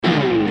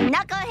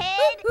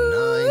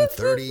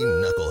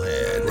9:30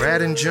 Knucklehead.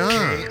 Brad and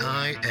John.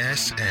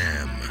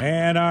 KISM.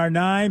 And our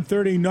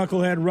 9:30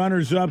 Knucklehead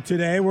runners-up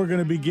today, we're going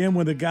to begin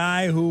with a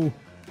guy who,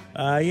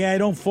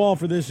 don't fall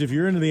for this. If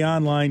you're into the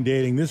online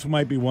dating, this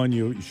might be one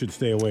you should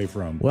stay away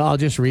from. Well, I'll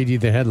just read you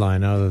the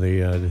headline out of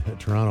the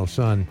Toronto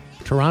Sun.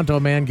 Toronto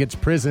man gets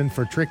prison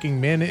for tricking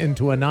men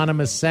into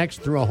anonymous sex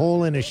through a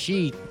hole in a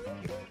sheet.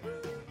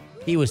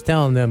 He was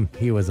telling them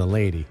he was a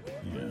lady.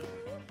 Yeah.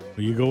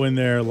 Well, you go in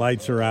there,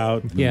 lights are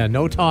out. Yeah,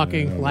 no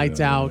talking, lights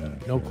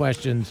out, no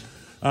questions.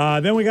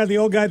 Then we got the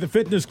old guy at the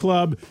fitness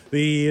club,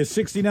 the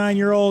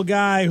 69-year-old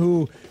guy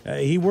who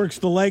he works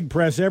the leg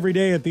press every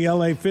day at the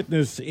LA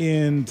Fitness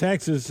in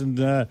Texas,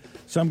 and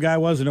some guy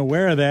wasn't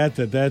aware of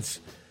that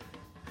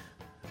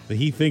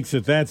he thinks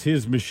that's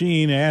his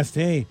machine. Asked,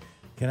 hey,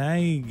 can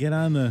I get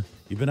on the?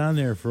 You've been on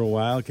there for a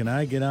while. Can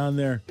I get on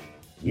there?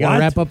 You gotta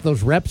wrap up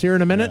those reps here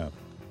in a minute. Yeah.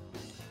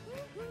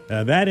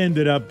 That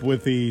ended up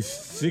with the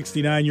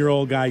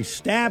 69-year-old guy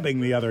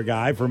stabbing the other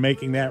guy for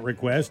making that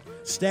request,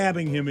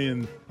 stabbing him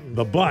in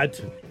the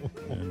butt.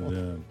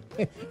 And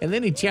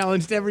then he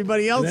challenged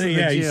everybody else in the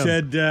gym. He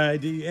said,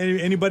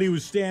 anybody who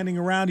was standing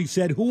around, he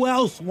said, who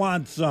else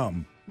wants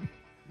some?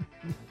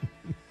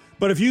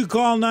 But if you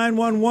call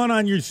 911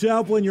 on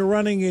yourself when you're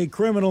running a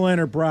criminal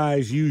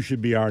enterprise, you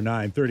should be our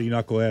 9:30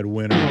 Knucklehead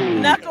winner.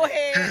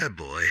 Knucklehead. Oh,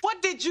 boy.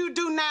 What did you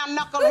do now,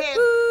 Knucklehead?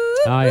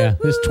 Oh, yeah.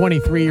 This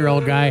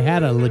 23-year-old guy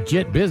had a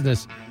legit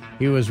business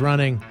he was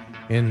running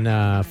in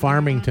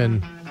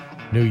Farmingville,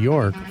 New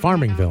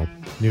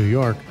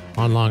York,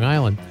 on Long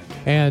Island.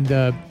 And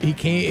he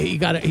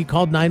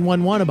called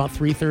 911 about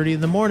 3:30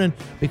 in the morning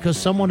because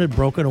someone had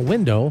broken a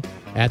window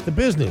at the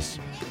business.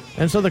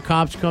 And so the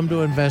cops come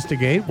to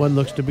investigate what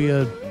looks to be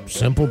a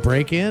simple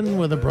break-in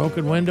with a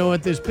broken window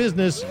at this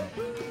business.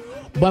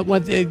 But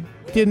what they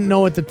didn't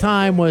know at the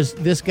time was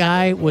this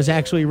guy was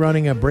actually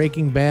running a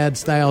Breaking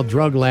Bad-style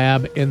drug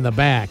lab in the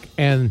back.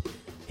 And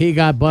he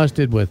got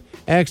busted with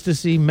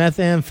ecstasy,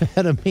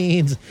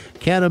 methamphetamines,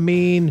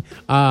 ketamine,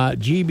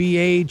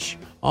 GBH,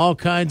 all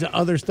kinds of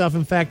other stuff.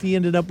 In fact, he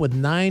ended up with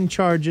 9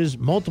 charges,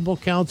 multiple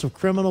counts of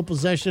criminal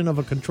possession of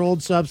a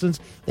controlled substance.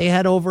 They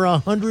had over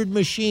 100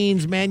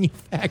 machines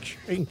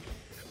manufacturing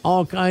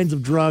all kinds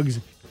of drugs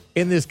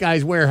in this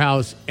guy's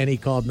warehouse, and he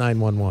called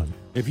 911.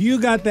 If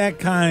you got that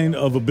kind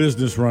of a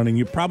business running,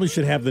 you probably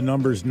should have the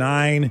numbers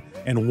 9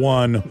 and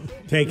 1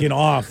 taken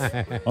off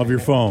of your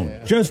phone,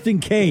 just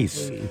in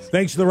case.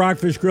 Thanks to the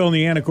Rockfish Grill and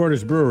the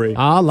Anacortes Brewery.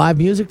 Live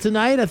music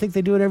tonight. I think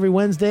they do it every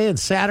Wednesday and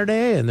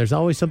Saturday, and there's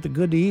always something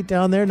good to eat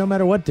down there no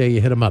matter what day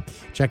you hit them up.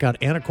 Check out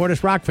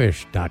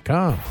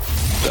AnacortesRockfish.com.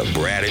 The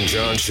Brad and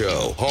John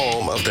Show,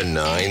 home of the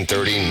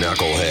 9:30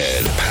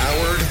 Knucklehead.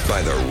 Powered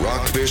by the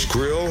Rockfish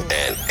Grill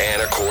and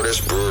Anacortes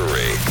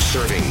Brewery.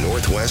 Serving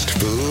Northwest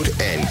food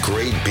and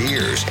great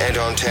beers. And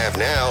on tap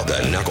now,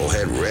 the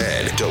Knucklehead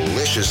Red.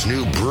 Delicious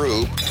new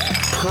brew.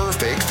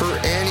 Perfect for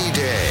any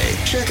day.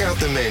 Check out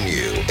the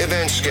menu,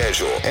 event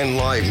schedule, and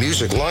live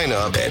music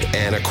lineup at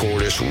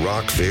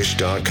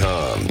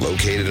AnacortesRockfish.com.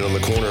 Located on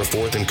the corner of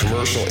 4th and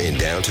Commercial in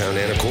downtown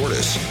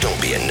Anacortes.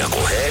 Don't be a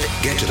knucklehead.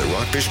 Get to the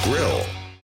Rockfish Grill.